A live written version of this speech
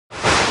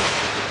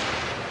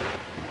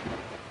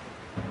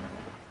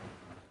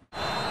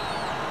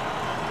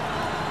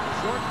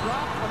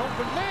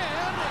open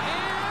man,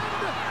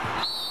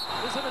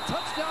 and is it a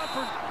touchdown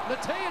for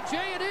Natey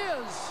Adjei? It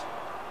is.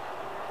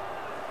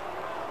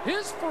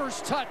 His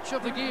first touch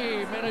of the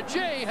game, and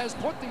Adjei has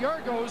put the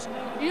Argos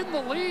in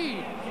the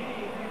lead.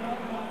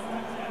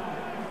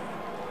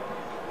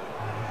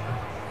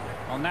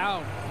 Well,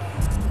 now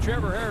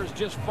Trevor Harris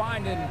just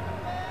finding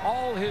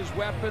all his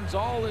weapons,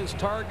 all his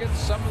targets,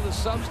 some of the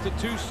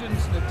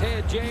substitutions.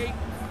 Natey Adjei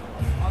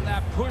on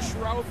that push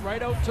route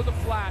right out to the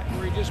flat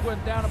where he just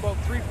went down about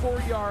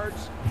 3-4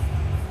 yards.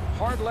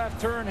 Hard left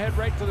turn, head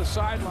right to the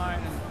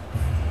sideline.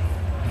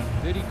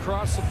 And did he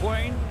cross the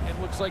plane? It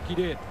looks like he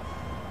did.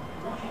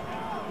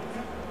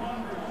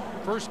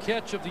 First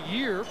catch of the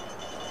year.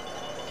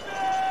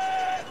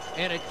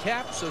 And it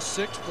caps a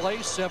six-play,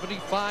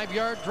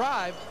 75-yard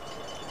drive.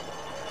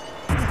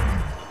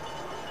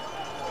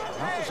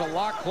 That was a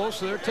lot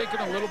closer. They're taking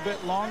a little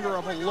bit longer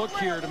of a look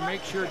here to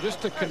make sure,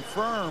 just to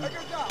confirm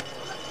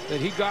that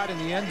he got in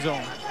the end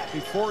zone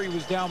before he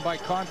was down by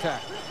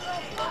contact.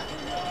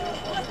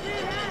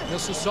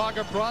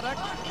 Mississauga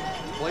product,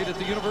 played at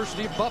the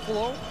University of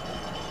Buffalo.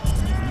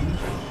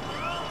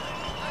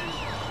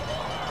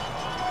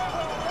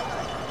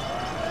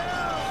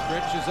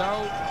 Stretches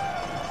out.